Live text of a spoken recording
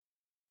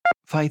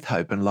Faith,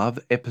 Hope and Love,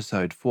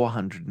 episode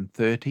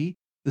 430,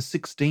 the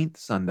 16th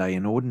Sunday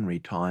in Ordinary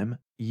Time,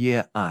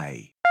 Year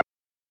A.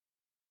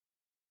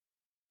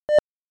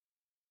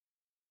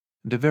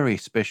 And a very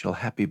special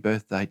happy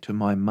birthday to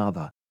my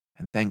mother,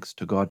 and thanks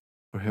to God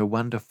for her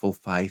wonderful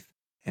faith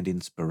and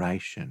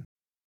inspiration.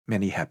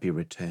 Many happy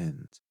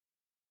returns.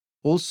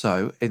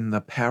 Also, in the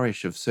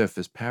parish of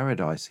Surfers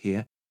Paradise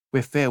here,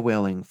 we're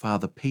farewelling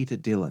Father Peter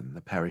Dillon,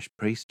 the parish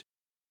priest,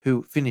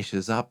 who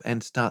finishes up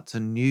and starts a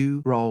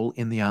new role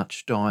in the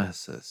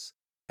Archdiocese.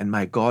 And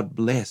may God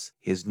bless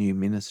his new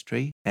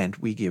ministry, and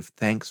we give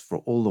thanks for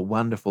all the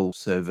wonderful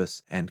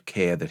service and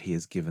care that he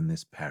has given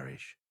this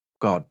parish.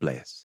 God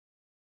bless.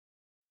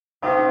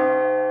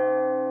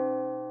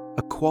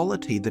 A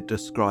quality that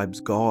describes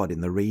God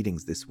in the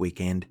readings this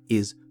weekend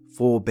is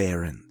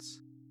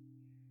forbearance.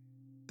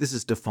 This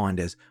is defined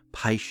as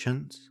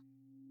patience,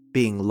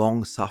 being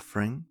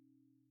long-suffering,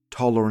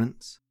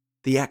 tolerance,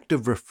 the act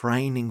of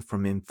refraining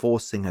from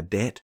enforcing a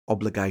debt,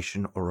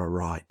 obligation, or a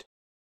right.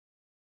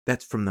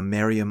 That's from the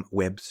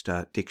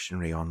Merriam-Webster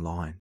Dictionary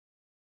online.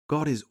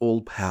 God is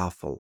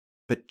all-powerful,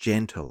 but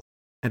gentle,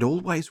 and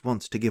always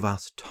wants to give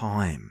us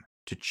time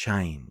to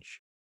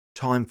change,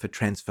 time for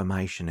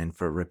transformation and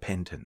for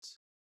repentance.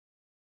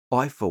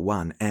 I, for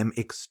one, am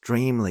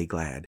extremely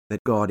glad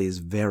that God is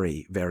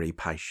very, very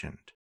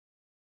patient.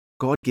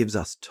 God gives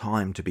us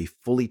time to be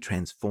fully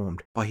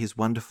transformed by his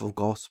wonderful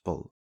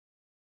gospel.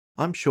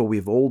 I'm sure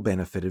we've all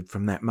benefited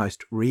from that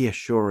most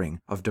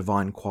reassuring of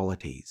divine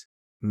qualities,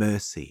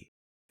 mercy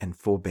and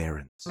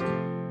forbearance.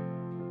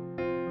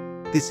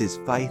 This is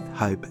Faith,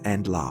 Hope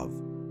and Love.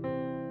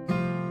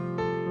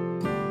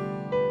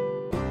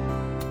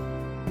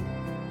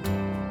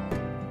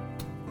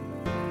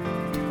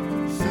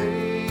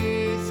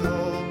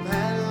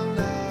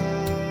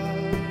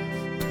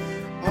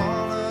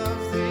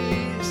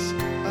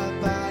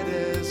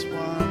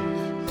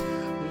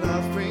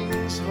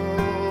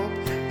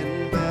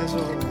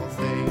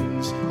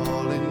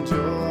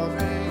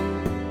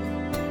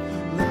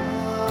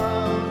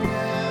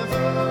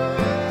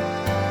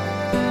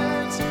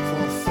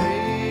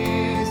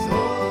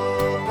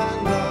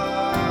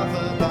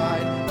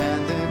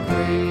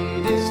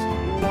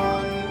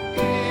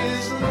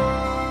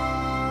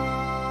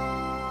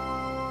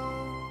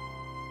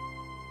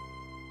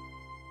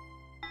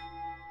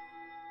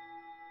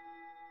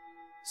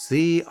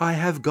 See, I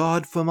have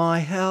God for my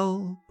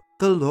help.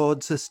 The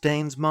Lord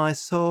sustains my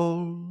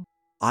soul.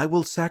 I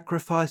will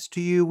sacrifice to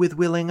you with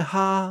willing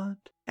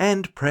heart,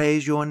 and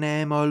praise your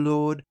name, O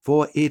Lord,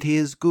 for it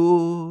is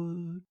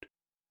good.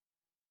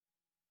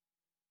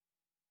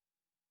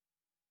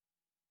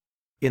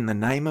 In the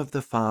name of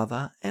the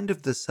Father, and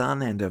of the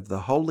Son, and of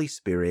the Holy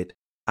Spirit.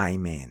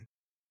 Amen.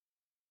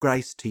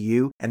 Grace to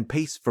you, and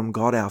peace from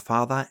God our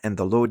Father and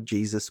the Lord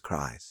Jesus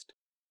Christ.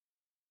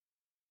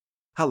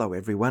 Hello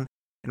everyone,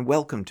 and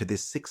welcome to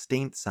this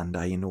 16th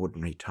Sunday in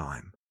Ordinary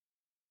Time.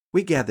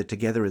 We gather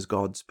together as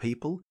God's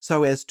people,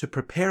 so as to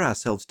prepare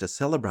ourselves to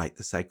celebrate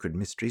the sacred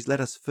mysteries,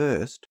 let us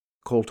first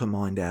call to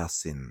mind our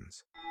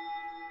sins.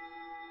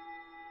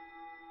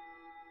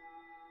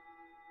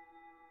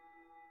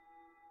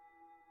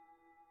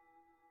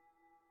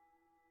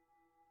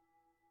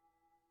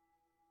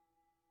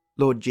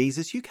 Lord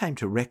Jesus, you came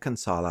to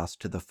reconcile us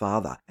to the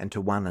Father and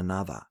to one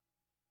another.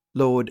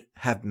 Lord,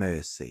 have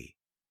mercy.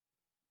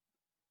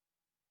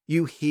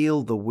 You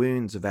heal the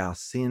wounds of our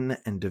sin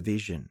and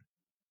division.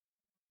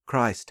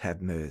 Christ,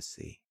 have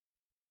mercy.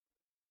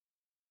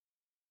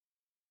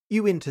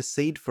 You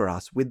intercede for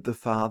us with the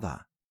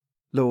Father.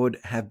 Lord,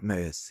 have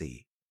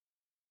mercy.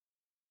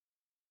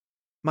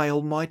 May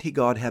Almighty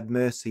God have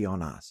mercy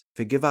on us,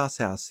 forgive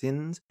us our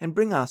sins, and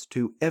bring us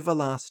to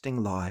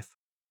everlasting life.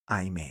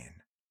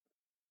 Amen.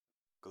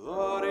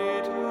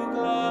 Glory to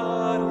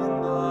God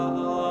in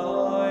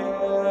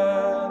the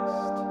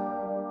highest,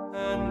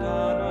 and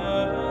on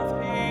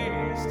earth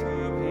peace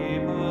to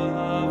people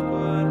of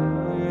good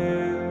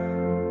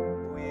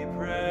will. We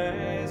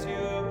praise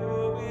you,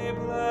 we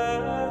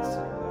bless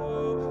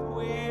you,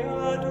 we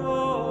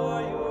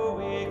adore you,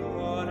 we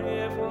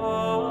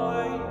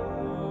glorify you.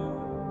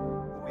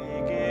 We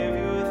give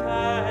you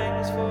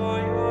thanks for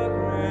your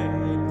great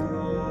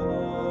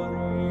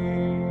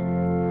glory.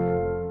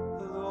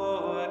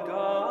 Lord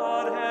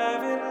God,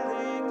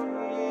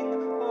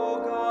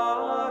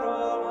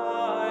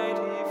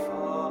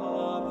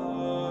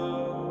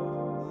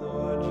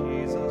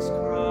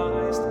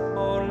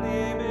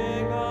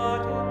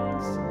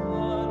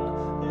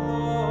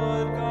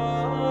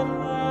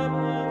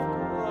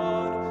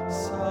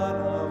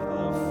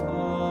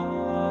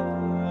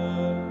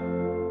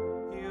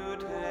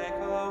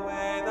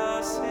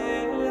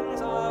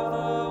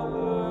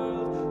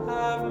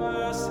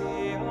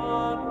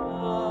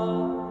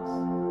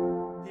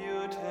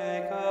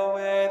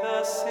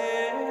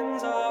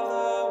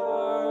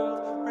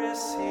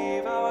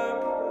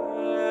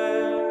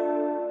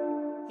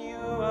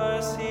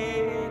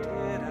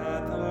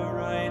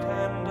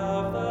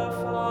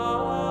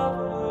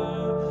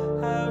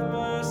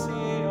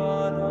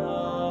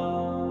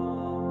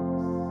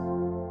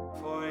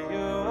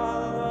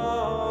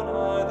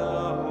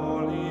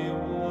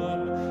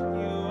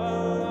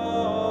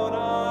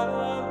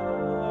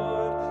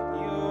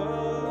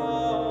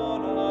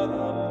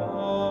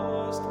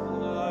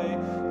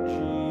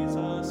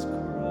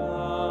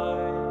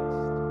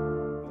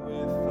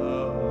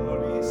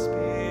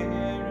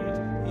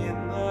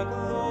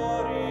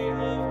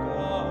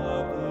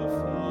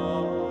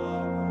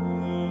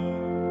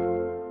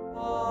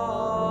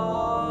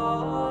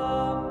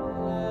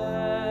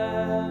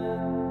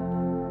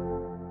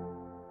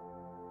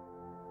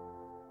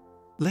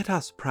 Let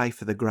us pray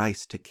for the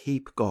grace to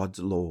keep God's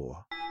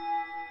law.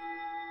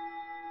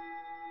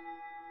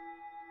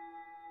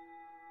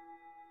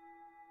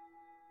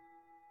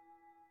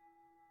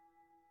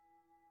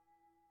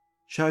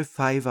 Show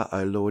favour,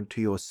 O Lord, to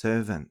your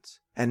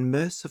servants, and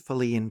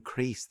mercifully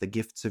increase the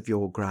gifts of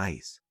your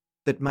grace,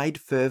 that made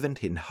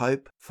fervent in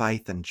hope,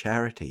 faith, and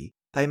charity,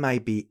 they may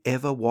be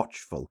ever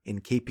watchful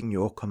in keeping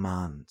your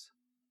commands.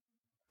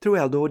 Through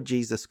our Lord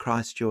Jesus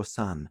Christ, your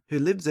Son, who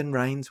lives and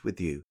reigns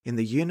with you in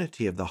the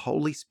unity of the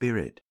Holy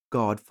Spirit,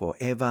 God for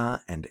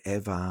ever and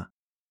ever.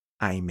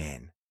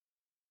 Amen.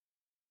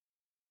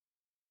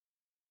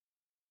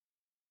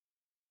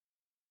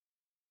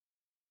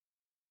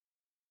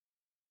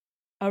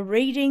 A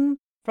reading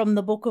from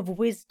the Book of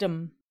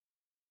Wisdom.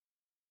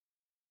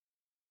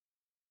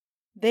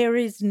 There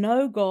is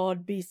no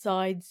God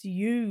besides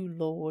you,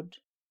 Lord,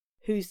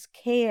 whose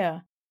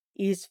care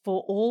is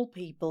for all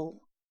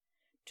people,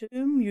 to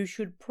whom you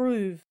should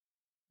prove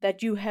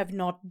that you have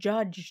not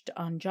judged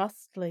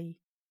unjustly.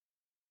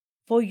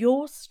 For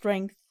your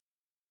strength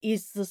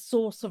is the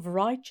source of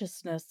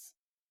righteousness,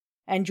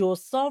 and your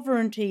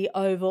sovereignty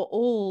over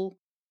all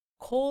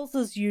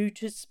causes you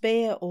to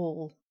spare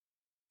all.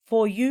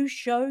 For you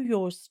show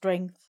your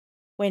strength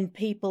when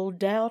people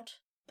doubt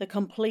the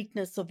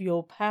completeness of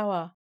your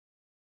power,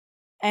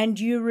 and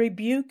you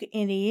rebuke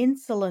any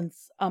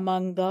insolence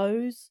among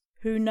those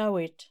who know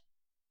it.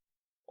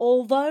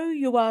 Although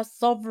you are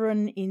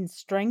sovereign in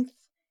strength,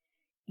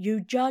 you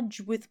judge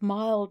with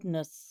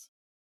mildness,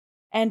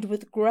 and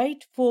with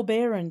great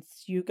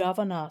forbearance you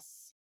govern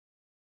us.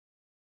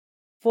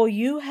 For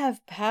you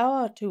have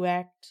power to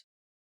act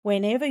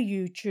whenever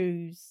you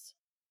choose.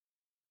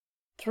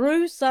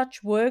 Through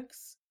such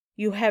works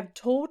you have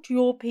taught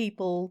your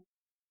people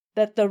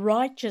that the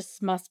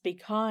righteous must be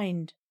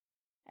kind,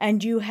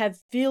 and you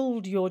have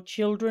filled your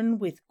children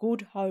with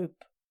good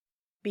hope,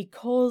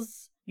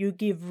 because you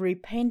give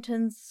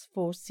repentance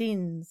for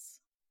sins.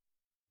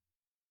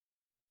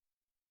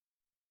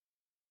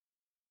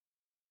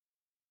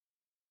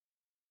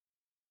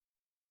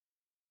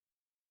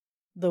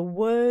 The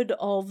word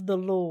of the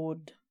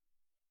Lord.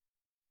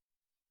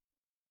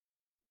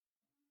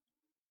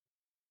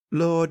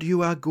 Lord,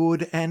 you are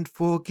good and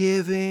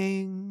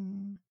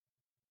forgiving.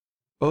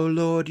 O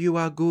Lord, you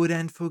are good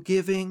and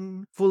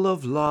forgiving, full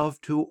of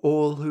love to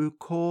all who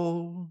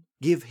call.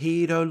 Give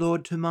heed, O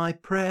Lord, to my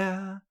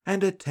prayer,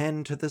 and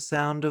attend to the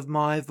sound of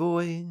my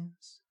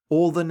voice.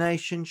 All the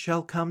nations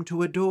shall come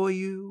to adore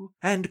you,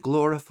 and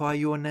glorify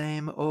your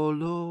name, O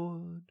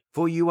Lord.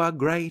 For you are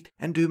great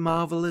and do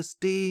marvellous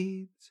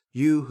deeds,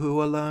 you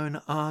who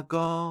alone are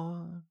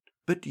God.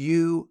 But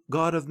you,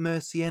 God of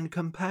mercy and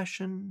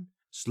compassion,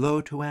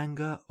 slow to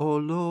anger, O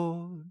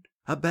Lord,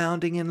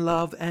 abounding in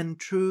love and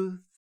truth,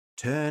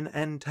 turn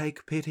and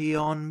take pity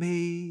on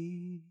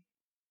me.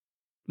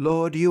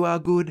 Lord, you are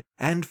good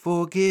and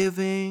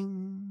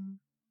forgiving.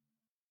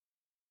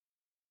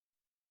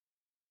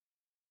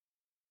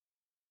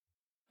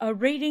 A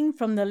reading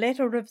from the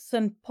letter of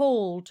St.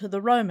 Paul to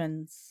the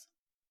Romans.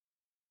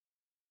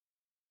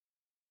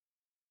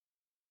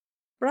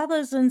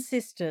 Brothers and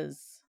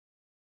sisters,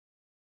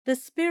 the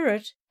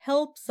Spirit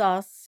helps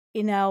us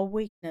in our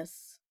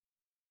weakness,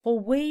 for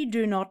we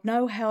do not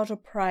know how to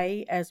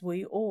pray as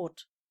we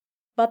ought,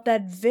 but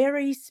that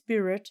very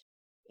Spirit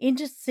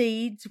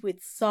intercedes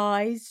with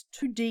sighs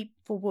too deep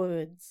for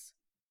words.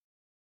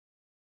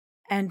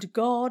 And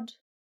God,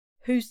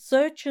 who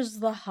searches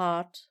the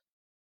heart,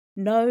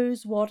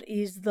 knows what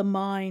is the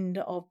mind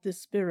of the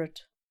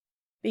Spirit,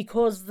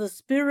 because the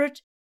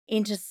Spirit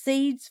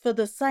intercedes for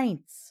the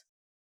saints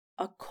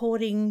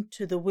according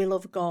to the will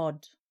of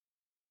God.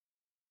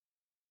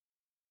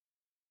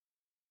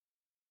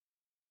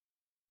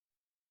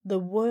 The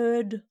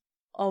word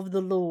of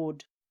the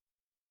Lord.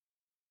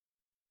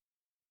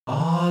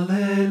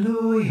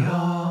 Alleluia,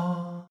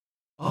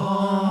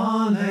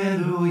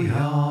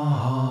 Alleluia,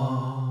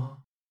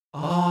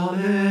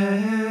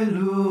 Alleluia.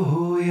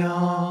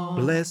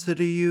 Blessed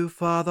are you,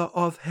 Father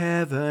of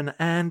heaven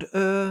and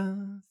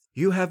earth.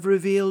 You have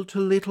revealed to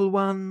little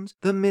ones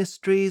the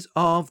mysteries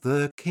of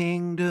the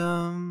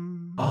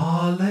kingdom.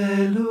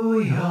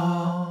 Alleluia,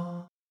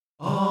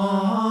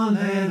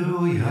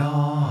 Alleluia,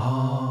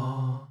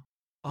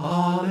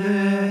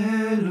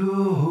 Alleluia.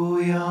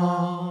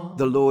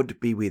 The Lord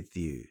be with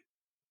you.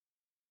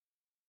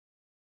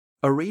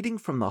 A reading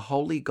from the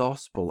Holy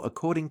Gospel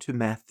according to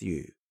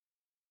Matthew.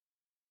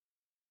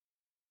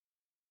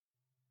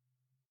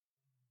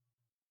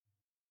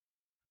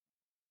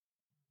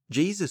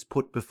 Jesus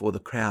put before the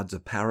crowds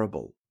a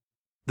parable.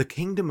 The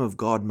kingdom of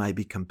God may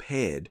be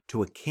compared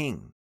to a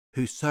king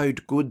who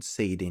sowed good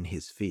seed in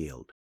his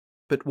field.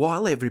 But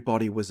while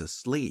everybody was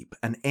asleep,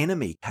 an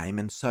enemy came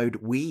and sowed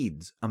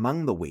weeds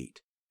among the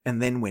wheat,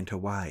 and then went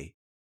away.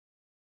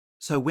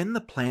 So when the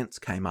plants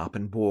came up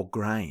and bore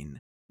grain,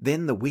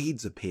 then the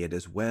weeds appeared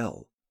as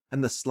well.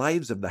 And the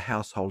slaves of the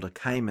householder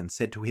came and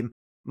said to him,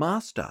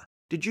 "Master,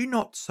 did you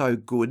not sow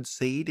good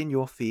seed in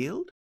your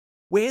field?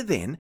 Where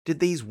then did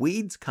these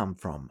weeds come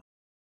from?"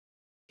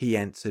 He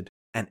answered,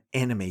 "An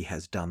enemy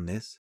has done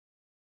this."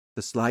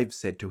 The slaves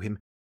said to him,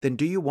 "Then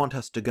do you want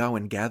us to go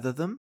and gather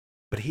them?"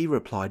 But he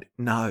replied,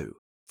 "No,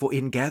 for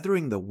in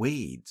gathering the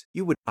weeds,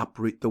 you would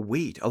uproot the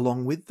wheat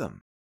along with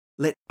them.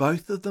 Let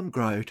both of them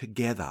grow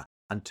together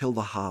until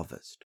the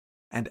harvest.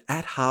 And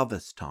at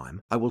harvest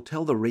time, I will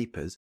tell the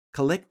reapers,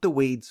 collect the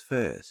weeds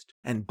first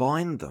and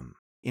bind them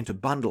into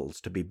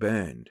bundles to be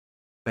burned,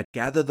 but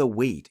gather the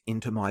wheat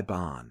into my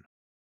barn."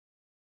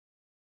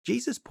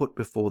 Jesus put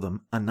before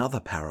them another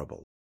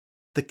parable.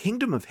 The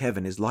kingdom of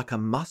heaven is like a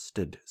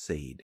mustard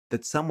seed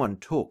that someone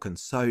took and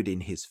sowed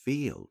in his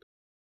field.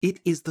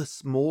 It is the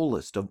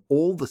smallest of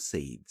all the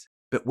seeds,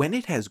 but when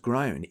it has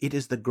grown, it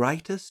is the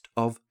greatest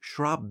of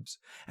shrubs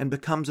and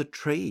becomes a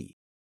tree,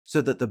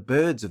 so that the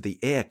birds of the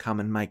air come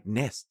and make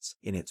nests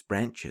in its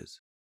branches.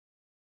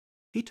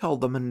 He told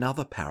them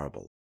another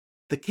parable.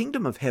 The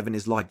kingdom of heaven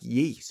is like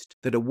yeast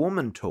that a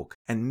woman took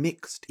and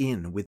mixed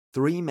in with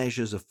 3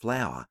 measures of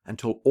flour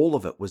until all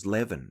of it was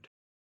leavened.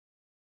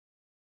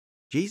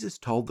 Jesus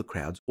told the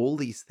crowds all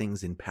these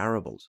things in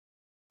parables.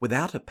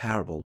 Without a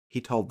parable,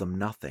 he told them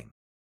nothing.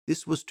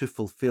 This was to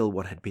fulfill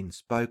what had been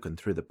spoken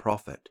through the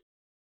prophet.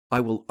 "I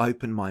will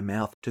open my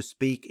mouth to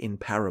speak in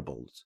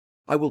parables.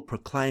 I will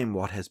proclaim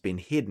what has been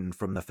hidden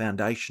from the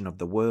foundation of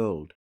the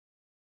world."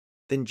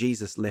 Then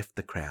Jesus left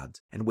the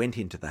crowds and went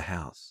into the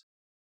house.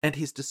 And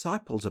his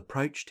disciples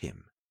approached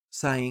him,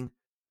 saying,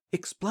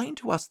 "Explain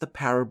to us the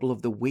parable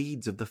of the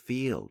weeds of the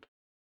field."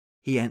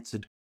 He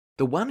answered,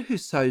 "The one who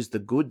sows the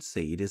good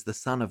seed is the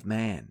Son of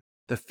Man.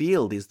 The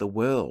field is the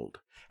world,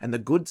 and the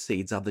good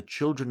seeds are the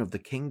children of the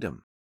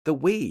kingdom. The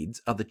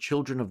weeds are the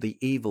children of the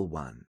evil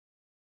one,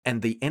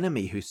 and the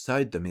enemy who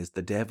sowed them is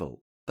the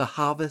devil. The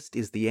harvest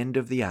is the end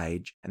of the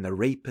age, and the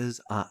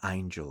reapers are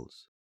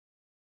angels.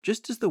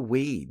 Just as the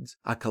weeds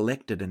are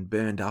collected and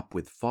burned up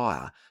with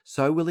fire,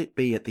 so will it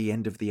be at the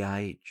end of the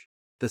age.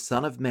 The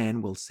Son of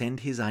Man will send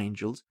his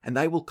angels, and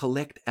they will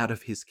collect out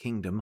of his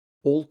kingdom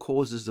all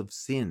causes of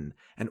sin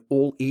and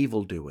all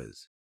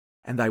evildoers,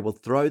 and they will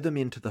throw them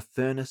into the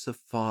furnace of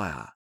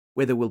fire,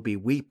 where there will be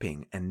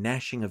weeping and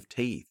gnashing of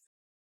teeth.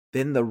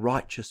 Then the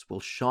righteous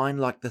will shine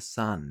like the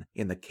sun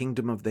in the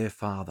kingdom of their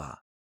Father.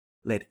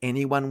 Let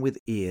anyone with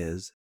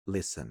ears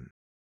listen."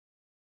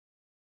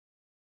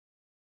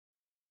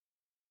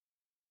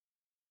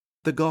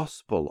 The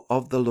Gospel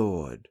of the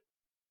Lord.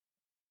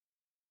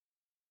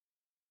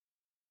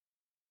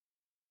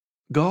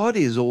 God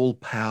is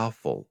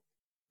all-powerful,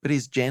 but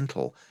is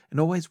gentle and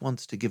always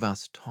wants to give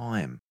us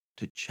time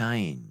to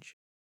change,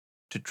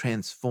 to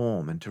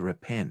transform and to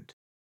repent.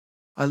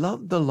 I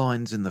love the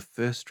lines in the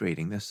first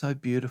reading. They're so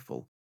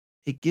beautiful.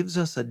 It gives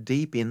us a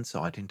deep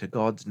insight into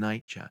God's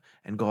nature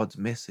and God's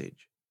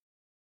message.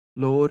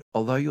 "Lord,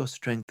 although your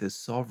strength is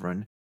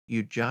sovereign,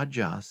 you judge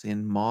us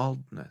in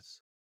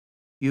mildness.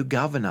 You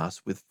govern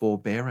us with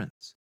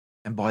forbearance,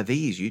 and by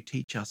these you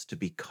teach us to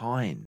be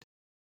kind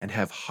and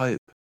have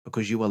hope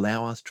because you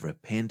allow us to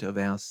repent of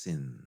our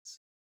sins."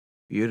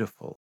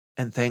 Beautiful.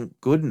 And thank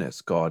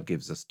goodness God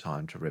gives us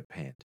time to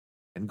repent.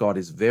 And God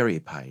is very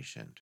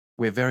patient.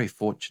 We're very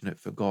fortunate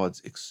for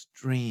God's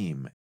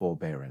extreme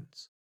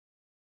forbearance.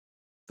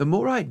 The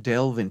more I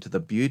delve into the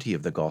beauty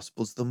of the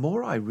Gospels, the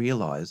more I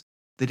realize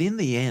that in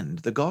the end,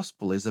 the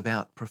Gospel is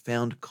about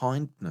profound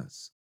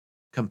kindness,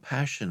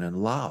 compassion,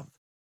 and love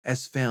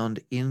as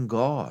found in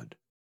God.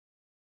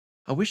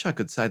 I wish I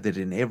could say that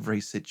in every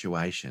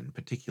situation,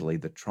 particularly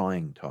the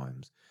trying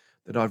times,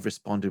 that I've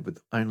responded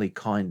with only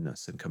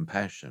kindness and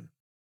compassion.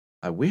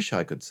 I wish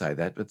I could say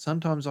that, but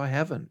sometimes I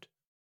haven't.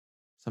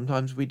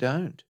 Sometimes we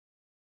don't.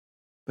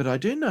 But I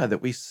do know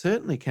that we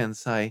certainly can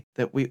say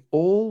that we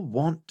all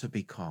want to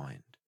be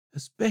kind,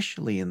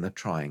 especially in the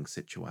trying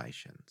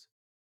situations.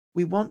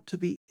 We want to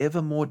be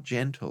ever more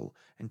gentle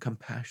and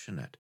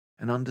compassionate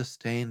and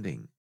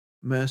understanding,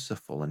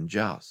 merciful and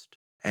just.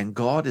 And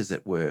God is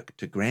at work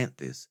to grant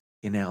this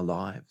in our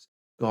lives.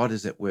 God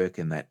is at work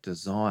in that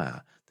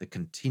desire that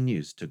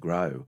continues to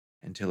grow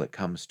until it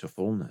comes to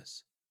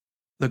fullness.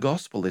 The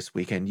Gospel this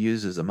weekend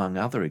uses, among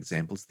other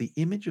examples, the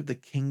image of the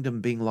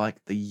kingdom being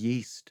like the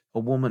yeast a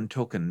woman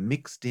took and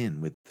mixed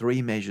in with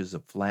 3 measures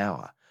of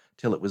flour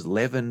till it was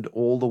leavened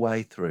all the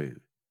way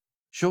through.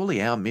 Surely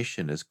our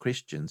mission as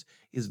Christians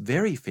is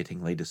very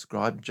fittingly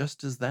described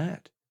just as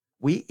that.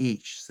 We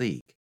each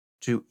seek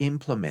to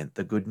implement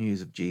the good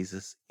news of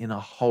Jesus in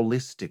a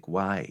holistic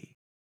way.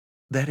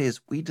 That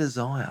is, we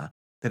desire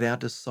that our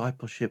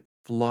discipleship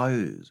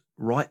flows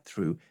right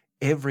through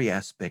every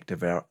aspect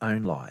of our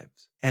own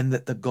lives, and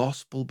that the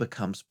gospel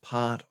becomes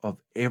part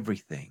of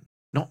everything,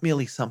 not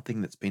merely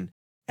something that's been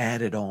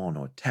added on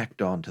or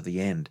tacked on to the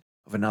end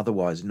of an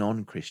otherwise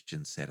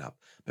non-Christian setup,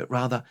 but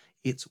rather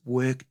it's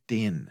worked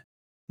in,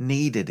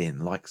 kneaded in,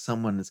 like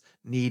someone's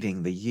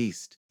kneading the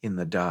yeast in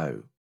the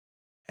dough.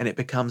 And it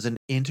becomes an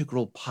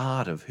integral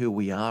part of who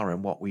we are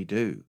and what we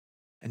do.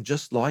 And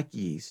just like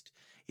yeast,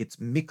 it's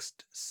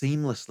mixed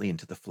seamlessly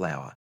into the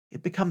flour.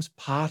 It becomes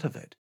part of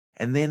it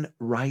and then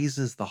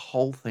raises the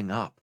whole thing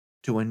up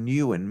to a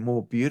new and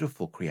more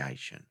beautiful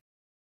creation.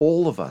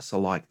 All of us are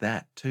like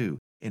that too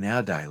in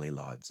our daily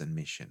lives and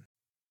mission.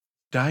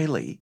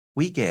 Daily,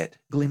 We get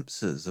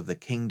glimpses of the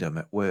kingdom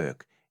at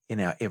work in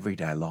our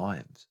everyday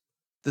lives.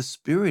 The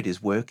Spirit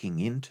is working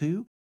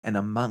into and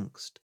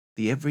amongst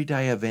the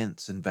everyday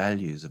events and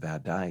values of our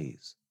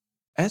days.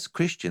 As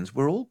Christians,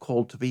 we're all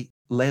called to be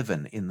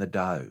leaven in the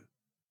dough.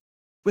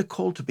 We're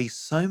called to be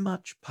so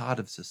much part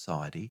of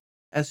society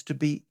as to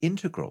be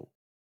integral,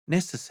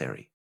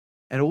 necessary,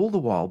 and all the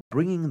while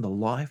bringing the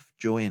life,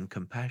 joy, and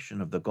compassion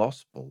of the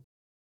gospel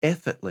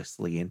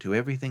effortlessly into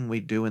everything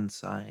we do and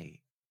say.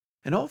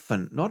 And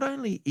often, not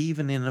only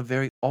even in a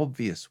very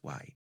obvious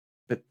way,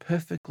 but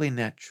perfectly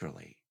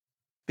naturally,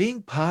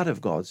 being part of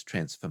God's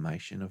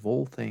transformation of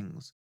all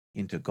things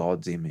into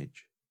God's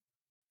image.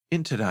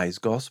 In today's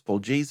gospel,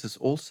 Jesus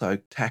also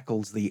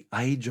tackles the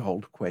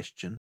age-old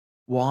question,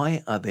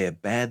 why are there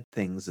bad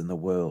things in the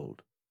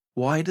world?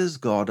 Why does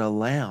God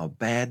allow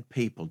bad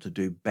people to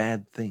do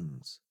bad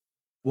things?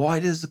 Why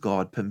does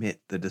God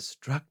permit the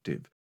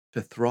destructive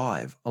to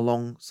thrive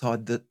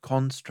alongside the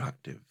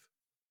constructive?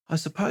 I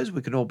suppose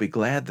we can all be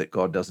glad that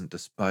God doesn't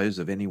dispose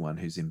of anyone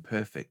who's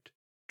imperfect.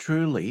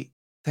 Truly,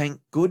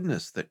 thank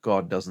goodness that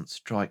God doesn't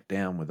strike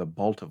down with a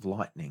bolt of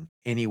lightning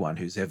anyone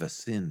who's ever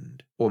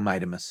sinned, or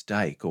made a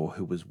mistake, or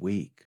who was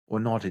weak,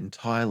 or not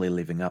entirely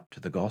living up to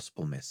the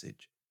gospel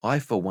message. I,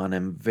 for one,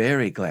 am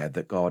very glad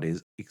that God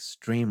is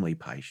extremely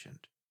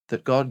patient,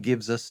 that God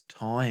gives us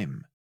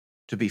time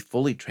to be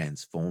fully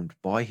transformed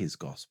by his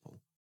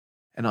gospel.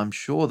 And I'm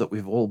sure that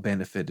we've all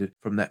benefited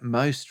from that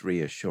most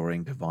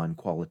reassuring divine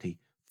quality,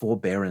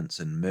 forbearance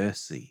and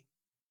mercy.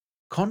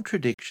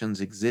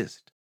 Contradictions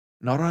exist,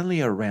 not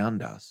only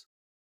around us,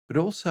 but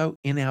also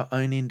in our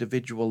own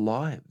individual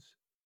lives.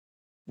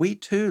 We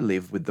too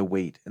live with the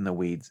wheat and the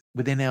weeds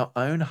within our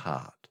own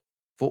heart.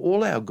 For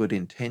all our good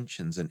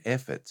intentions and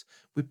efforts,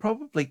 we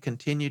probably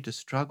continue to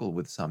struggle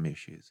with some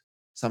issues,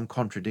 some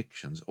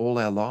contradictions all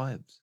our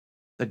lives.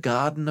 The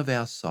garden of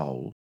our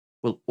soul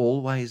will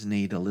always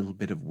need a little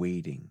bit of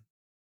weeding.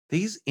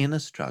 These inner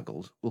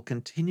struggles will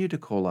continue to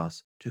call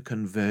us to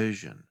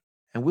conversion,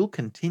 and we'll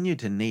continue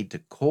to need to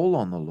call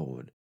on the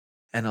Lord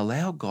and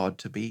allow God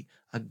to be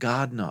a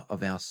gardener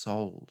of our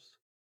souls.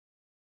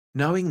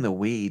 Knowing the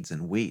weeds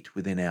and wheat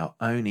within our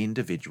own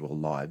individual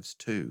lives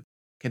too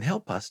can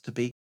help us to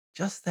be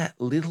just that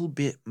little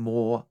bit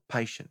more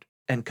patient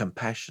and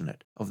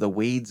compassionate of the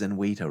weeds and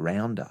wheat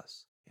around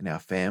us in our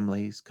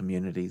families,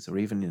 communities, or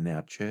even in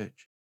our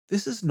church.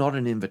 This is not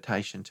an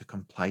invitation to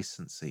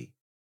complacency.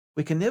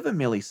 We can never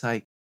merely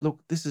say, look,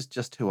 this is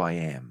just who I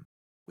am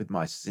with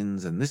my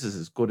sins, and this is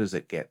as good as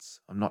it gets.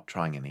 I'm not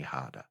trying any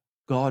harder.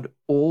 God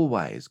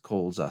always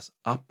calls us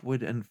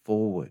upward and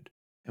forward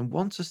and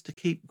wants us to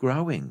keep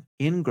growing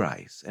in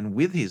grace and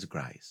with his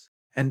grace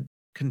and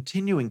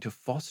continuing to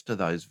foster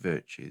those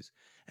virtues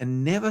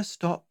and never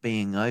stop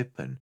being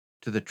open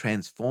to the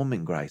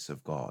transforming grace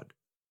of God.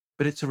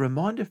 But it's a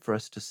reminder for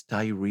us to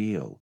stay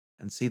real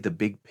and see the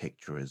big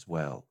picture as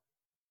well.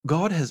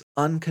 God has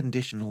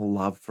unconditional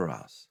love for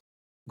us.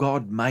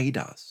 God made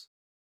us.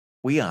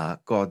 We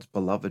are God's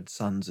beloved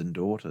sons and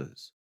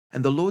daughters,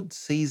 and the Lord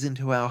sees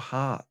into our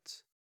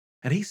hearts,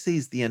 and he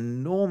sees the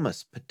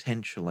enormous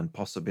potential and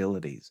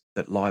possibilities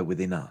that lie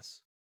within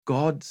us.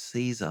 God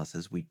sees us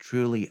as we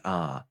truly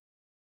are,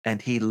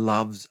 and he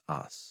loves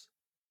us.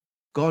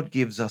 God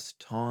gives us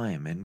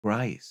time and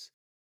grace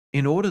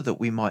in order that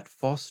we might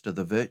foster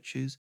the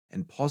virtues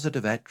and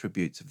positive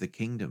attributes of the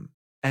kingdom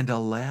and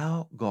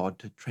allow God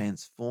to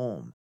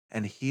transform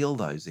and heal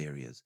those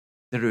areas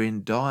that are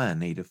in dire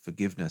need of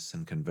forgiveness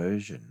and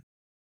conversion.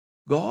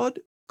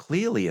 God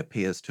clearly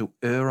appears to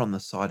err on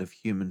the side of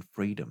human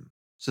freedom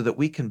so that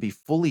we can be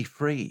fully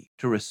free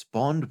to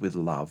respond with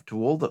love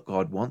to all that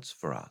God wants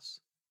for us.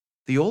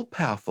 The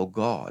all-powerful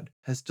God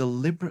has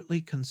deliberately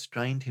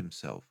constrained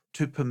himself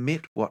to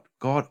permit what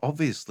God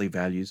obviously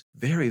values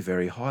very,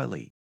 very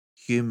highly,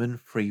 human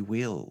free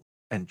will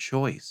and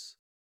choice.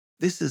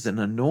 This is an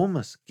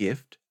enormous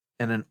gift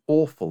and an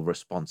awful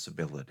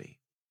responsibility.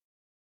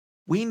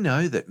 We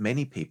know that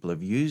many people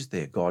have used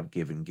their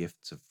God-given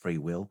gifts of free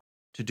will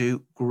to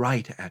do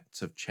great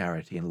acts of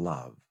charity and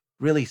love,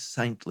 really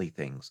saintly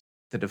things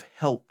that have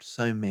helped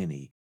so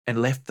many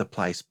and left the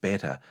place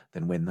better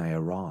than when they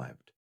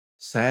arrived.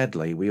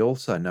 Sadly, we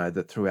also know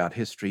that throughout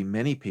history,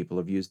 many people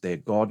have used their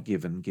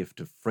God-given gift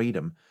of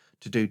freedom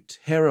to do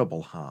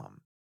terrible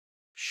harm,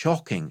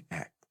 shocking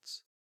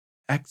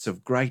acts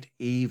of great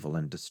evil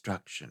and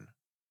destruction.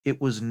 It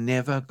was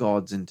never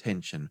God's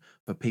intention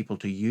for people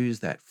to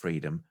use that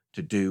freedom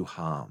to do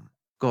harm.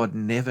 God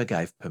never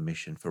gave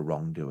permission for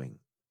wrongdoing,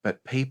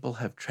 but people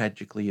have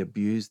tragically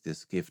abused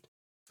this gift,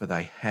 for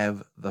they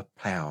have the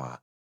power,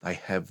 they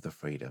have the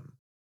freedom.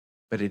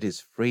 But it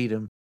is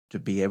freedom to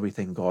be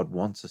everything God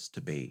wants us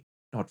to be,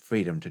 not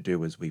freedom to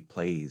do as we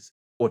please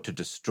or to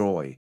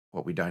destroy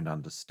what we don't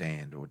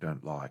understand or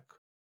don't like.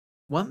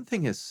 One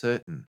thing is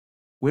certain,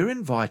 we're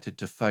invited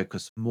to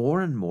focus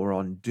more and more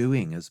on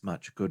doing as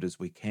much good as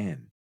we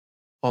can,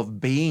 of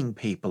being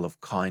people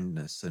of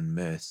kindness and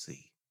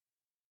mercy,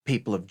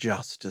 people of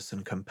justice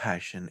and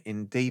compassion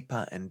in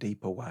deeper and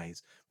deeper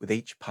ways with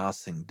each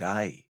passing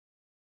day.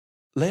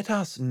 Let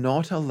us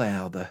not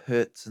allow the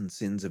hurts and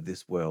sins of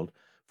this world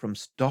from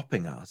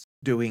stopping us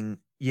doing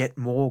yet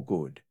more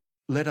good.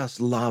 Let us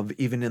love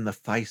even in the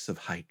face of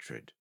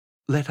hatred.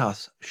 Let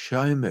us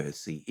show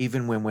mercy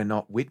even when we're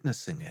not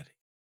witnessing it.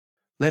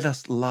 Let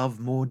us love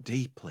more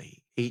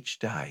deeply each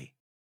day.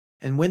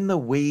 And when the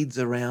weeds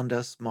around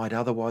us might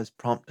otherwise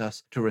prompt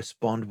us to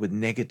respond with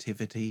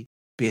negativity,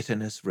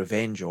 bitterness,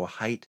 revenge, or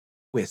hate,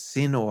 where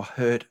sin or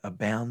hurt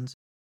abounds,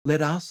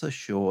 let us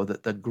assure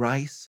that the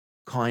grace,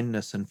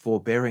 kindness, and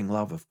forbearing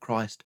love of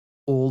Christ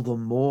all the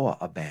more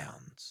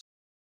abounds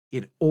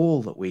in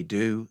all that we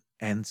do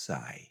and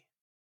say.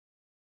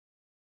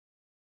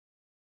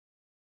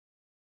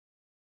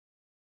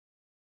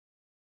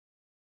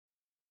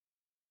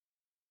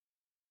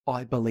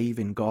 I believe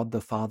in God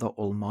the Father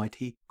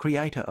Almighty,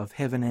 creator of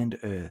heaven and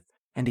earth,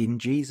 and in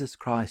Jesus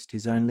Christ,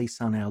 his only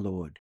Son, our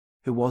Lord,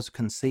 who was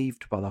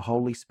conceived by the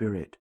Holy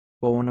Spirit,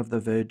 born of the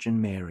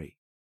Virgin Mary,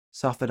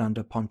 suffered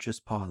under Pontius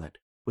Pilate,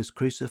 was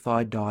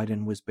crucified, died,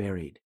 and was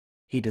buried.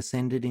 He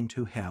descended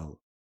into hell.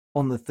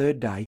 On the third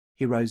day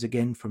he rose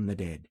again from the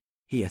dead.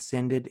 He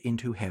ascended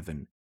into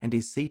heaven, and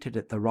is seated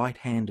at the right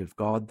hand of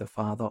God the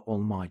Father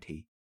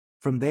Almighty.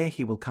 From there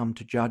he will come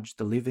to judge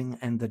the living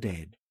and the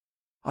dead.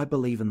 I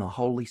believe in the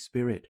Holy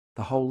Spirit,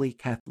 the Holy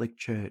Catholic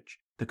Church,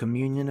 the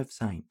communion of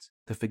saints,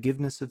 the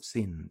forgiveness of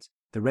sins,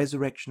 the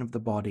resurrection of the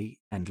body,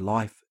 and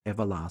life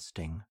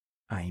everlasting.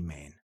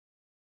 Amen.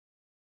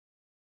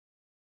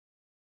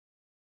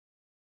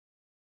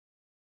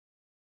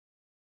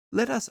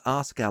 Let us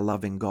ask our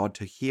loving God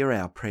to hear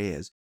our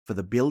prayers for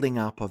the building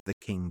up of the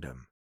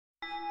kingdom.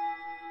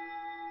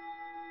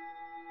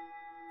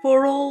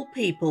 For all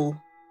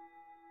people,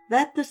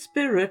 that the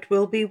Spirit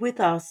will be with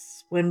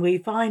us when we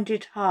find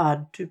it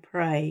hard to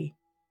pray.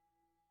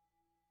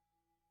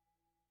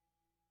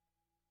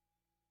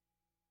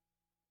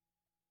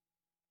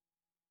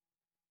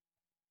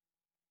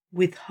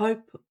 With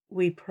hope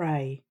we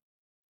pray.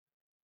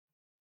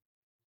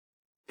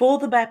 For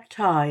the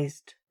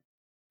baptized,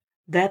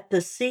 that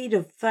the seed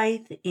of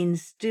faith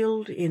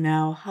instilled in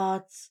our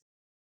hearts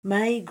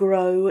may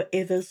grow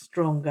ever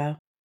stronger.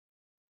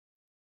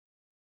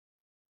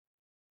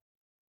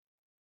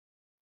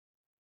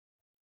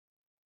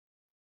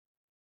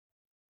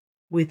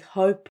 With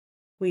hope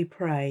we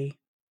pray.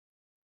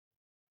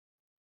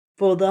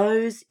 For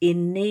those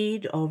in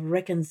need of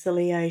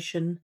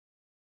reconciliation,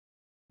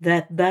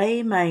 that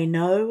they may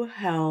know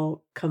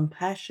how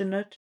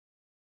compassionate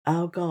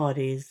our God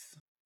is.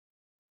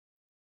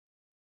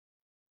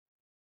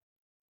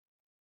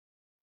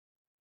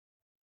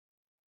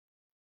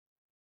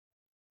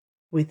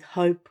 With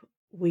hope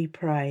we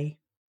pray.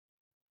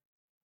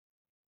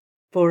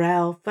 For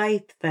our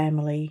faith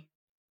family,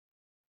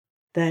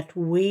 that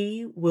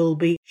we will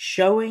be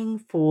showing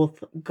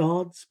forth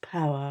God's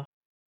power.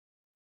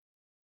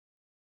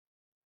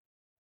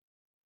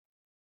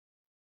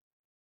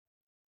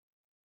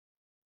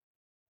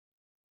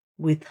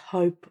 With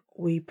hope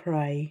we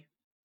pray.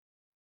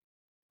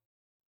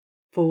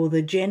 For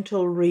the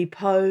gentle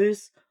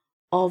repose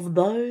of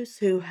those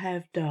who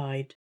have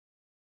died,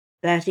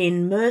 that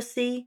in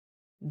mercy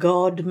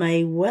God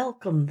may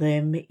welcome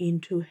them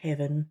into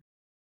heaven,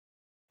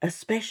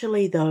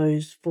 especially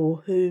those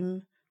for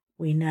whom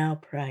we now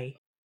pray.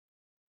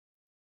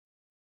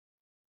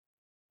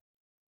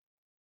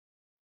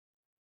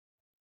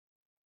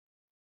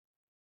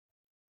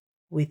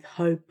 With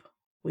hope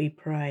we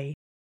pray.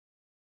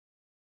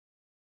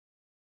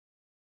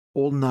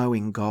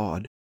 All-knowing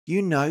God,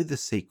 you know the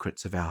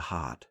secrets of our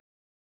heart.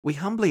 We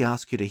humbly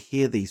ask you to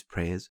hear these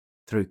prayers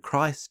through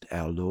Christ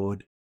our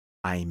Lord.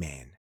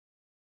 Amen.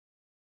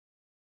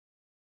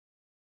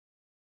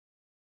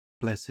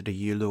 Blessed are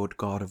you, Lord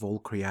God of all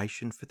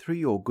creation, for through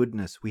your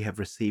goodness we have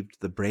received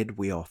the bread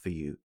we offer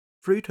you,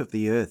 fruit of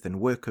the earth and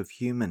work of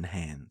human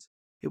hands.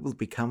 It will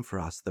become for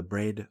us the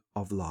bread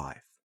of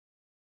life.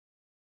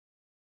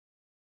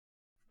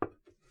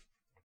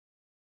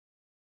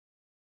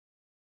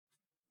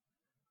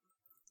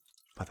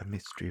 By the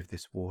mystery of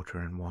this water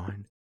and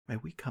wine, may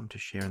we come to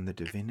share in the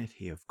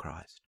divinity of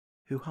Christ,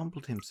 who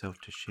humbled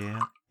himself to share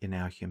in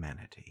our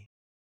humanity.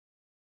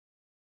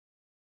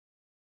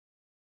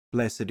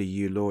 Blessed are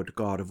you, Lord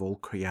God of all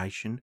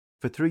creation,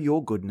 for through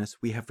your goodness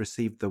we have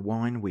received the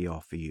wine we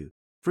offer you,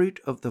 fruit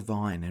of the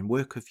vine and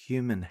work of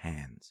human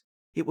hands.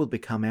 It will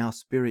become our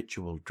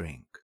spiritual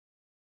drink.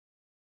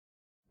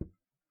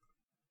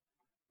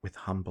 With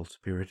humble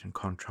spirit and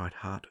contrite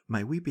heart,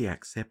 may we be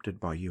accepted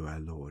by you, O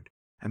Lord,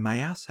 and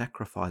may our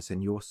sacrifice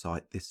in your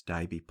sight this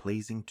day be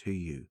pleasing to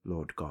you,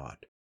 Lord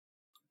God.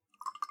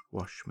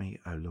 Wash me,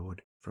 O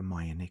Lord, from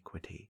my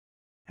iniquity,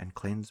 and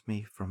cleanse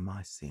me from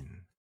my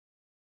sin.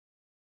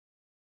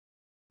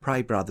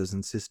 Pray, brothers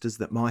and sisters,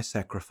 that my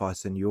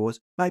sacrifice and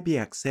yours may be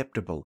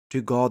acceptable to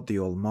God the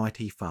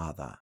Almighty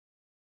Father.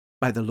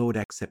 May the Lord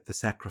accept the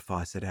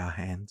sacrifice at our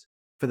hands,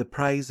 for the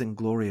praise and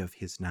glory of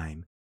his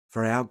name,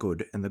 for our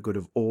good and the good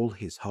of all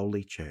his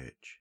holy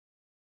church.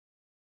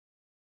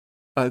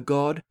 O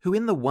God, who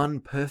in the one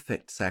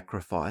perfect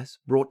sacrifice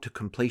brought to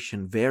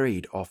completion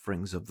varied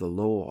offerings of the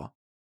law,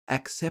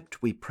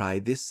 Accept, we pray,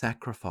 this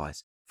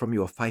sacrifice from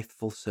your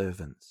faithful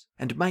servants,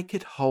 and make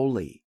it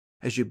holy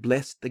as you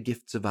blessed the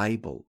gifts of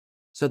Abel,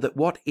 so that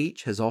what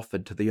each has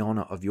offered to the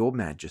honour of your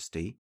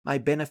majesty may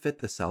benefit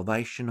the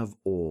salvation of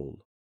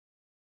all.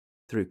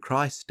 Through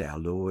Christ our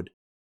Lord.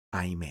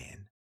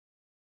 Amen.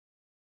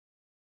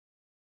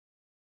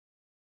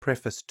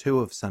 Preface 2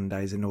 of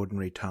Sundays in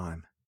Ordinary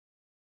Time.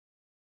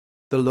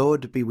 The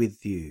Lord be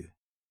with you.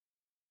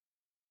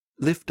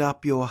 Lift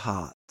up your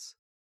hearts.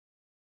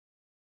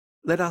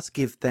 Let us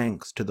give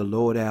thanks to the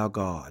Lord our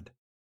God.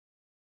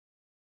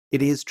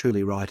 It is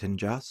truly right and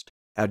just,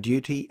 our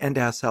duty and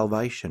our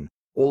salvation,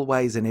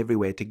 always and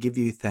everywhere to give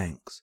you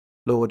thanks,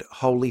 Lord,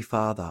 Holy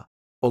Father,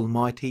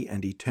 Almighty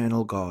and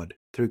eternal God,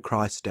 through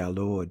Christ our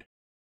Lord.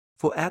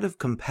 For out of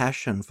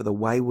compassion for the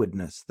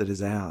waywardness that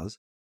is ours,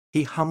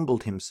 he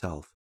humbled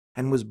himself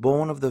and was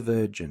born of the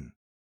Virgin.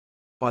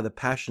 By the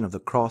passion of the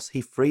cross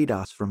he freed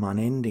us from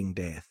unending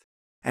death,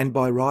 and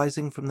by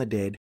rising from the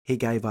dead he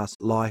gave us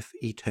life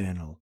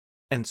eternal.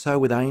 And so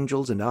with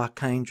angels and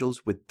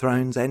archangels, with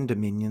thrones and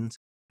dominions,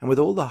 and with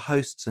all the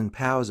hosts and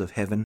powers of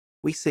heaven,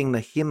 we sing the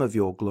hymn of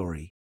your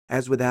glory,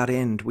 as without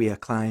end we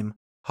acclaim,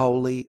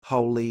 Holy,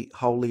 holy,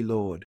 holy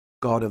Lord,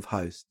 God of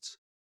hosts.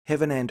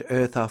 Heaven and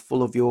earth are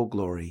full of your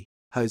glory.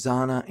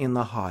 Hosanna in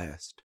the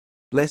highest.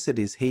 Blessed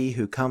is he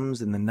who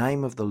comes in the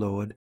name of the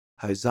Lord.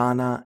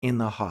 Hosanna in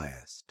the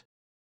highest.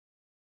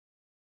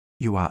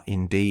 You are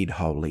indeed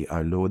holy,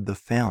 O Lord, the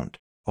fount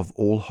of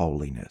all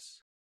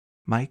holiness.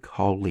 Make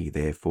holy,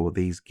 therefore,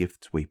 these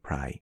gifts, we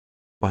pray,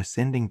 by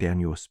sending down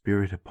your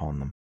Spirit upon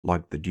them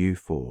like the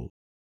dewfall,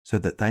 so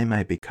that they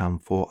may become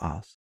for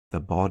us the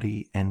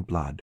body and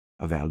blood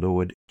of our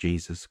Lord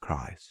Jesus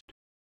Christ.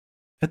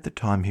 At the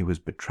time he was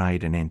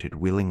betrayed and entered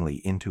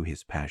willingly into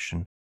his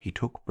passion, he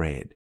took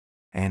bread,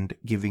 and,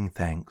 giving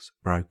thanks,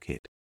 broke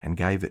it, and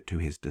gave it to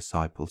his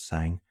disciples,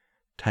 saying,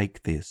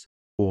 Take this,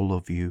 all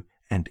of you,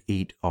 and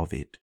eat of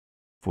it,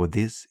 for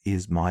this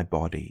is my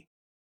body,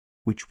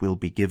 which will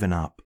be given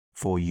up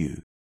for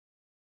you.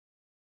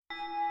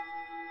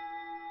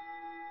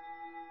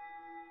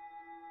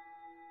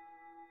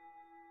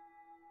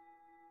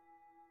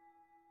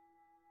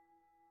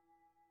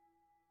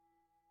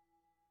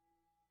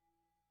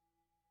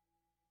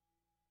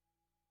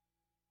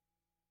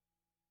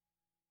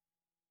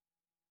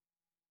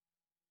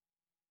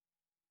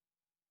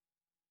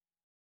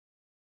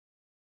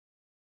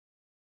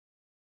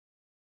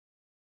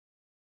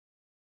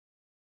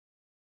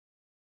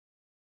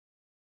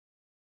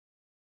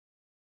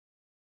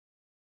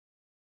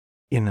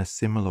 In a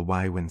similar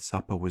way, when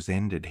supper was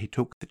ended, he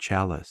took the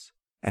chalice,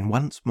 and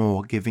once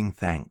more giving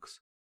thanks,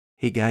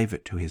 he gave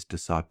it to his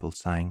disciples,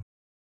 saying,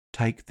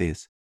 Take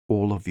this,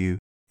 all of you,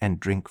 and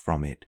drink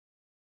from it,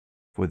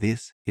 for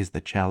this is the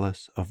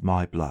chalice of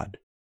my blood,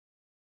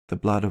 the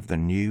blood of the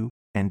new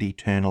and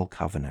eternal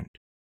covenant,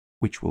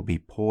 which will be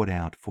poured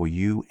out for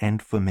you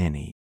and for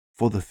many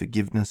for the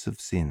forgiveness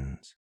of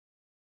sins.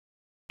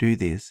 Do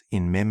this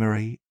in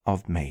memory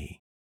of me.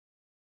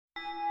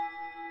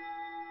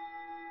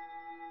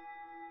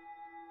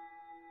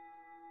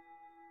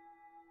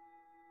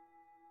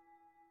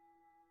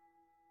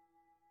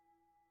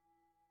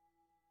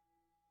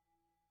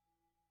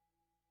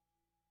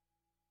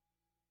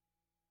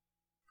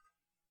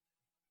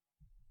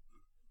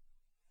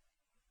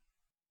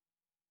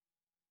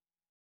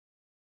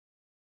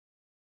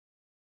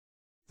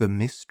 The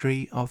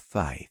mystery of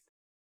faith.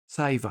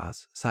 Save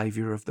us,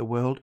 Saviour of the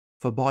world,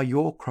 for by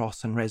your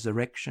cross and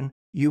resurrection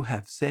you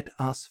have set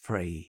us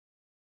free.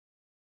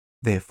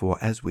 Therefore,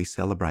 as we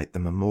celebrate the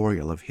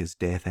memorial of his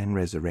death and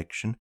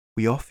resurrection,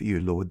 we offer you,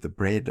 Lord, the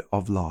bread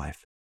of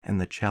life and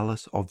the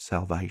chalice of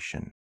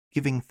salvation,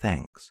 giving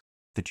thanks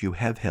that you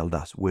have held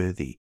us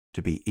worthy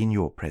to be in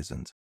your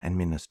presence and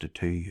minister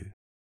to you.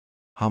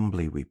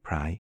 Humbly we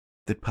pray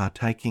that,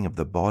 partaking of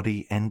the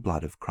body and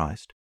blood of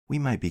Christ, we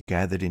may be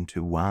gathered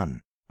into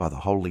one by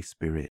the Holy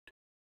Spirit.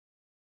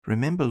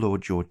 Remember,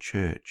 Lord, your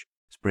church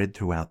spread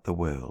throughout the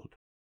world,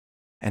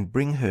 and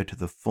bring her to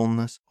the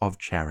fullness of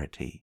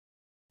charity,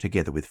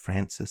 together with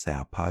Francis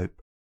our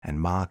Pope,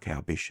 and Mark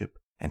our Bishop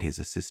and his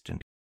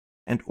assistant,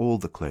 and all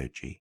the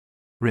clergy.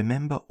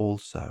 Remember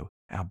also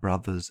our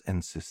brothers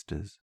and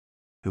sisters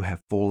who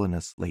have fallen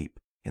asleep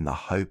in the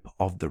hope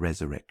of the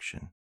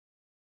resurrection,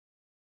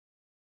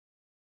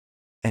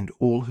 and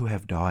all who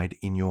have died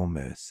in your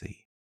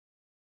mercy.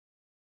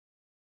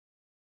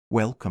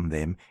 Welcome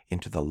them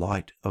into the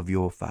light of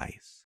your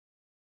face.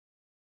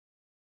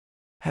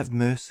 Have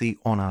mercy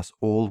on us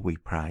all, we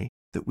pray,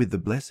 that with the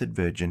Blessed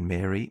Virgin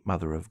Mary,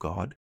 Mother of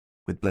God,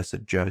 with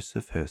blessed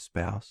Joseph, her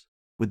spouse,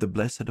 with the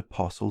blessed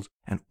apostles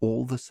and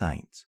all the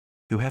saints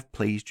who have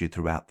pleased you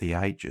throughout the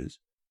ages,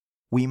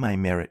 we may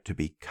merit to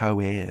be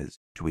co-heirs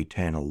to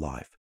eternal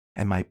life,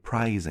 and may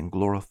praise and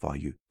glorify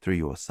you through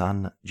your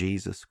Son,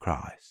 Jesus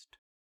Christ.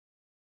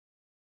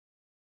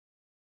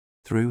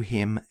 Through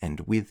him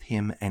and with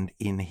him and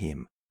in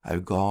him, O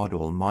God,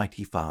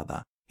 Almighty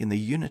Father, in the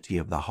unity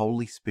of the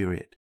Holy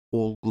Spirit,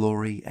 all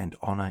glory and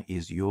honour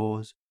is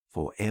yours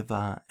for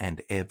ever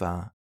and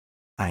ever.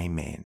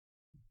 Amen.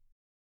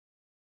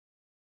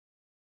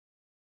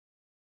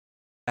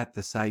 At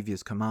the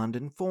Saviour's command,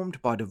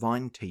 informed by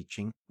divine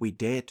teaching, we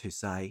dare to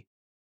say,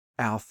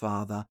 Our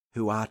Father,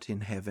 who art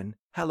in heaven,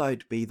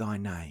 hallowed be thy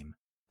name.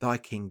 Thy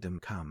kingdom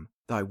come,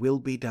 thy will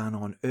be done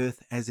on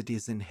earth as it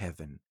is in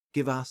heaven.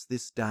 Give us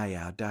this day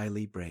our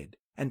daily bread,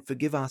 and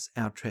forgive us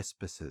our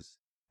trespasses,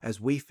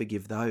 as we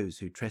forgive those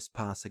who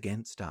trespass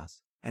against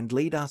us. And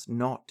lead us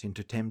not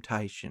into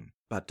temptation,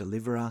 but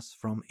deliver us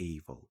from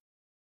evil.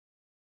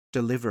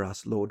 Deliver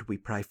us, Lord, we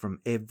pray,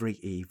 from every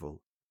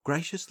evil.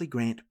 Graciously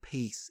grant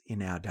peace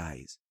in our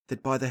days,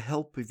 that by the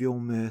help of your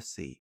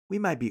mercy we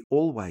may be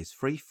always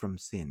free from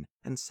sin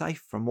and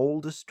safe from all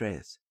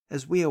distress,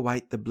 as we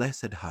await the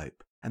blessed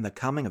hope and the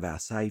coming of our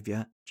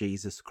Saviour,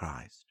 Jesus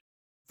Christ.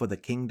 For the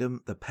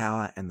kingdom, the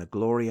power, and the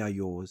glory are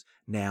yours,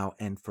 now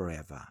and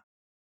forever.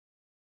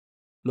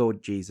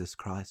 Lord Jesus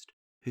Christ,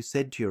 who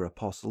said to your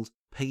apostles,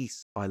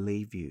 Peace I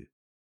leave you,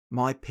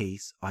 my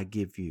peace I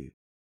give you.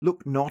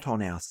 Look not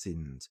on our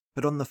sins,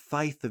 but on the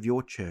faith of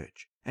your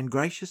church, and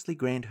graciously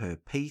grant her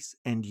peace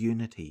and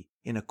unity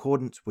in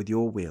accordance with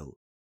your will,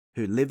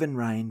 who live and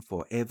reign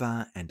for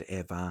ever and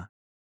ever.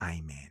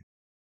 Amen.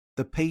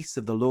 The peace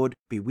of the Lord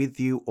be with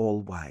you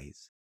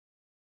always.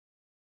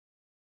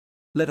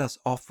 Let us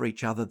offer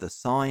each other the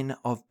sign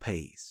of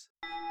peace.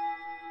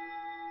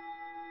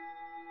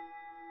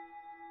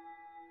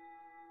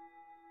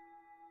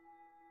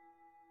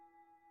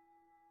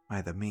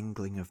 May the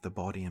mingling of the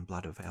body and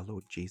blood of our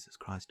Lord Jesus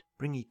Christ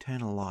bring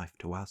eternal life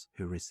to us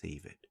who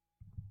receive it.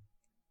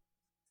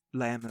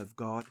 Lamb of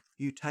God,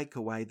 you take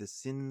away the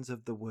sins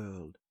of the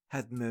world,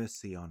 have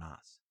mercy on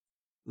us.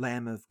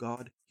 Lamb of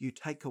God, you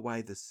take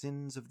away the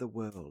sins of the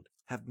world,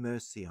 have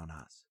mercy on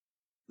us.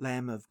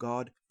 Lamb of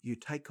God, you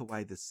take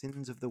away the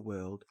sins of the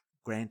world,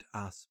 grant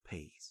us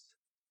peace.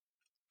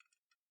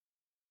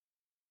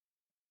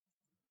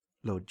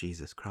 Lord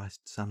Jesus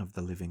Christ, Son of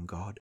the living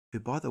God,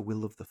 who by the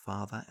will of the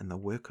Father and the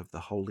work of the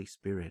Holy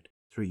Spirit,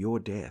 through your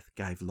death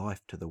gave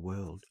life to the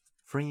world,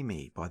 free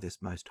me by this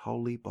most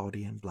holy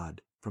body and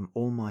blood from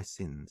all my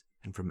sins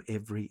and from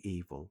every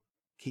evil.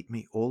 Keep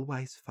me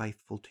always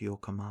faithful to your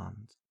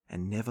commands,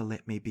 and never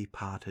let me be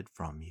parted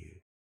from you.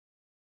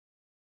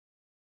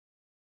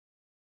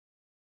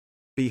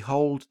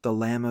 Behold the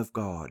Lamb of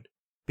God.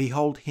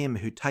 Behold him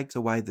who takes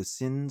away the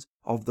sins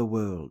of the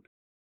world.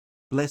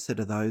 Blessed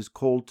are those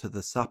called to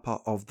the supper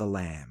of the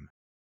Lamb.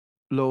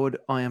 Lord,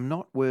 I am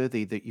not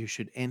worthy that you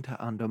should enter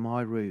under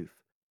my roof,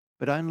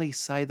 but only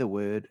say the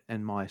word,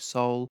 and my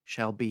soul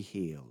shall be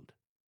healed.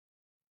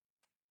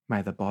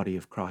 May the body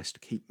of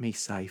Christ keep me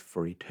safe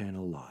for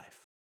eternal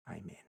life.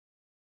 Amen.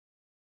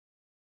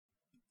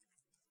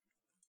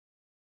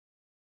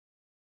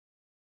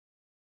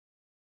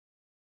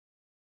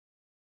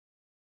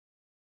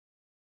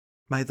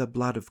 May the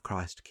blood of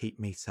Christ keep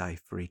me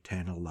safe for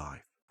eternal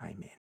life.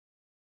 Amen.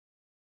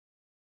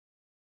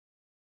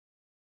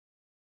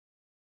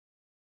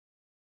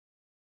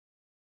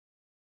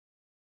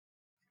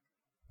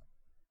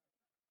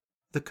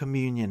 The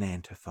Communion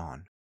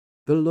Antiphon.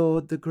 The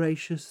Lord, the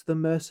gracious, the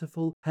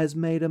merciful, has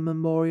made a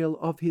memorial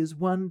of his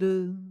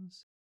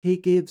wonders. He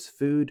gives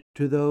food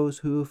to those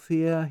who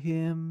fear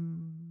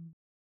him.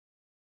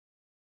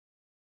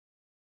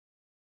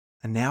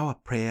 And now a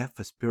prayer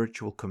for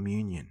spiritual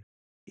communion,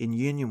 in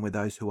union with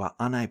those who are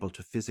unable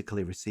to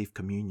physically receive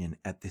communion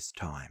at this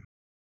time.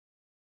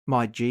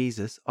 My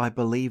Jesus, I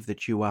believe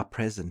that you are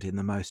present in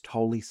the most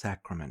holy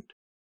sacrament.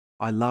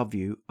 I love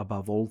you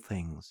above all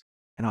things,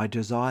 and I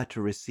desire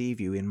to receive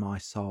you in my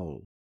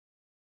soul.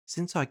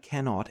 Since I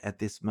cannot at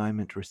this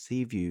moment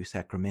receive you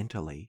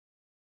sacramentally,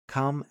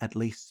 come at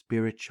least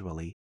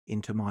spiritually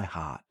into my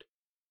heart.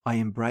 I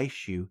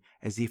embrace you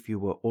as if you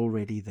were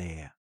already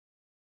there,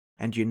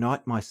 and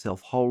unite myself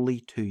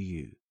wholly to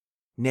you.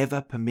 Never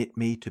permit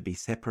me to be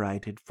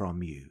separated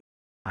from you.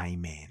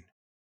 Amen.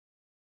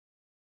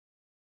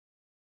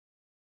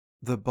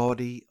 The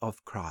body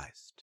of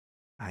Christ.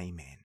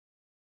 Amen.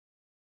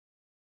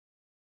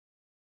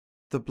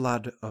 The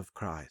blood of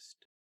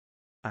Christ.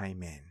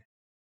 Amen.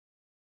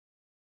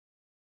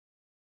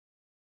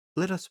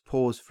 Let us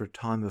pause for a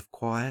time of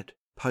quiet,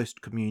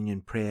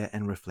 post-communion prayer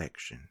and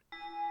reflection.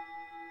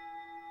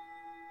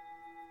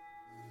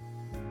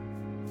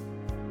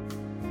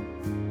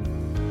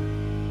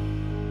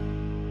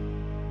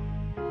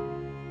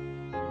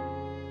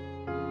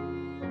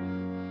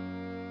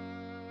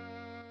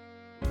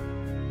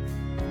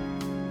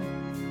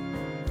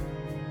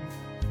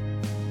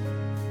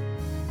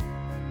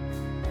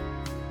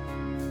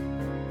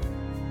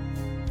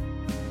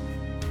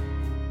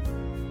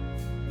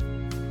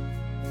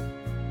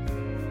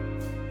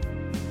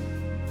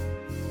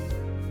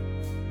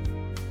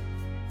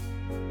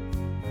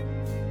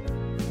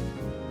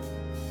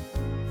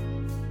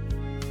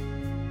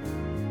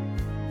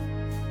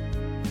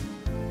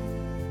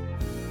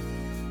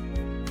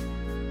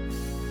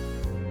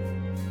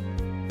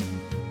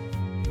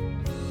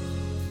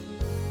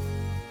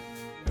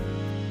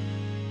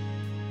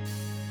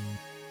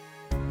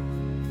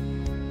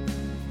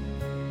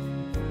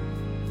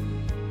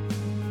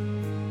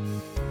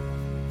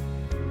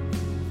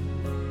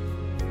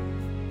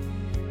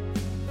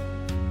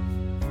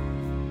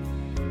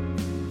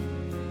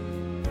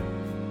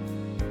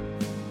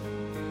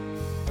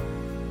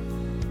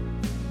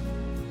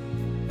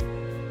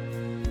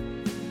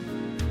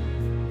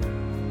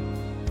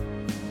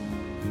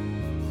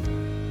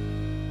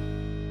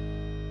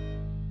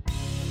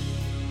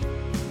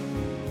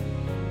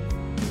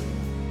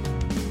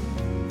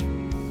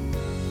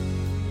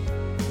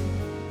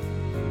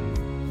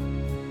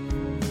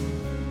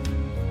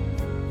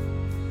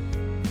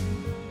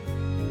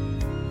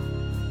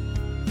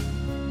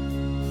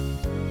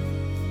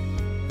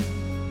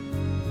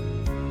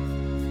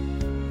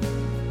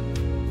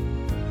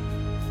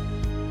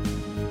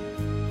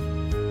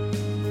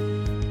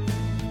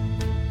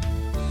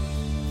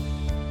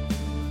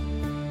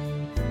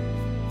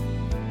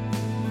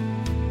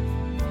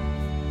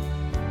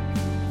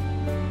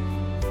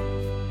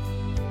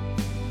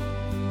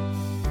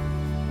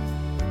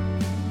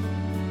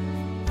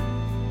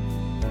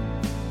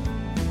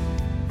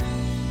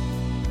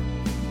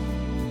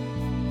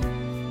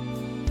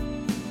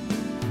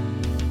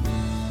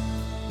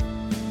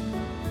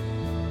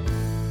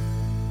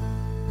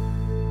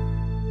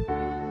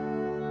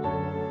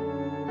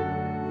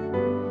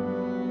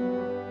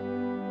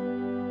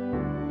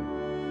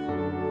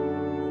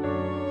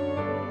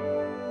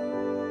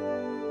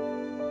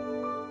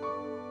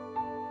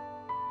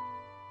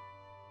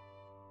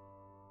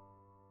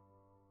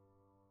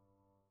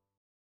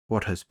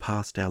 What has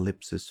passed our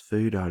lips as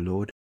food, O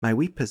Lord, may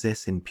we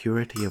possess in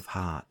purity of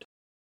heart,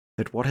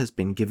 that what has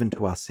been given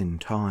to us in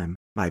time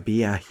may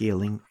be our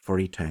healing for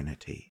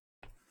eternity.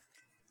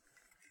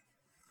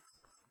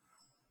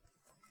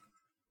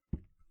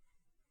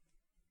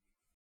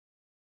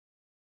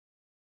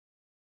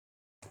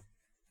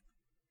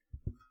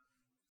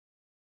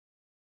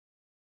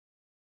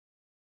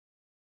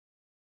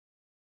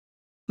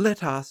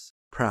 Let us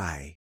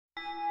pray.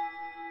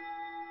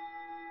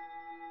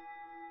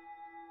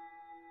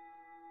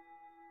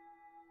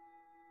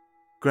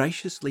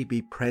 Graciously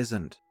be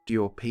present to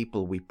your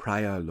people, we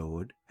pray, O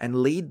Lord,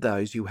 and lead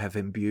those you have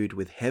imbued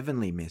with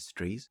heavenly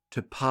mysteries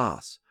to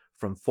pass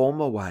from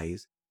former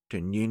ways to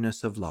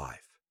newness of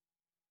life.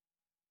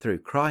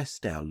 Through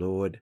Christ our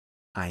Lord.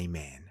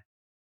 Amen.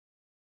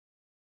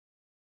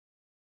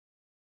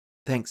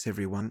 Thanks,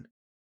 everyone.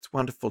 It's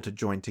wonderful to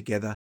join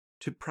together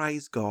to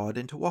praise God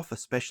and to offer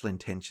special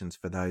intentions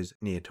for those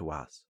near to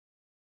us.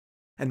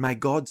 And may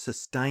God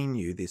sustain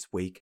you this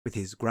week with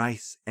his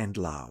grace and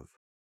love.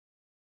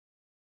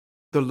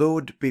 The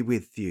Lord be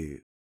with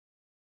you.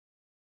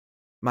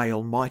 May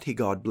Almighty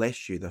God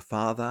bless you, the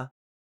Father,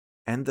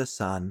 and the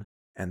Son,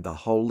 and the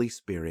Holy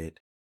Spirit.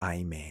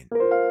 Amen.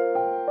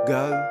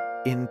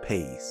 Go in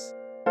peace.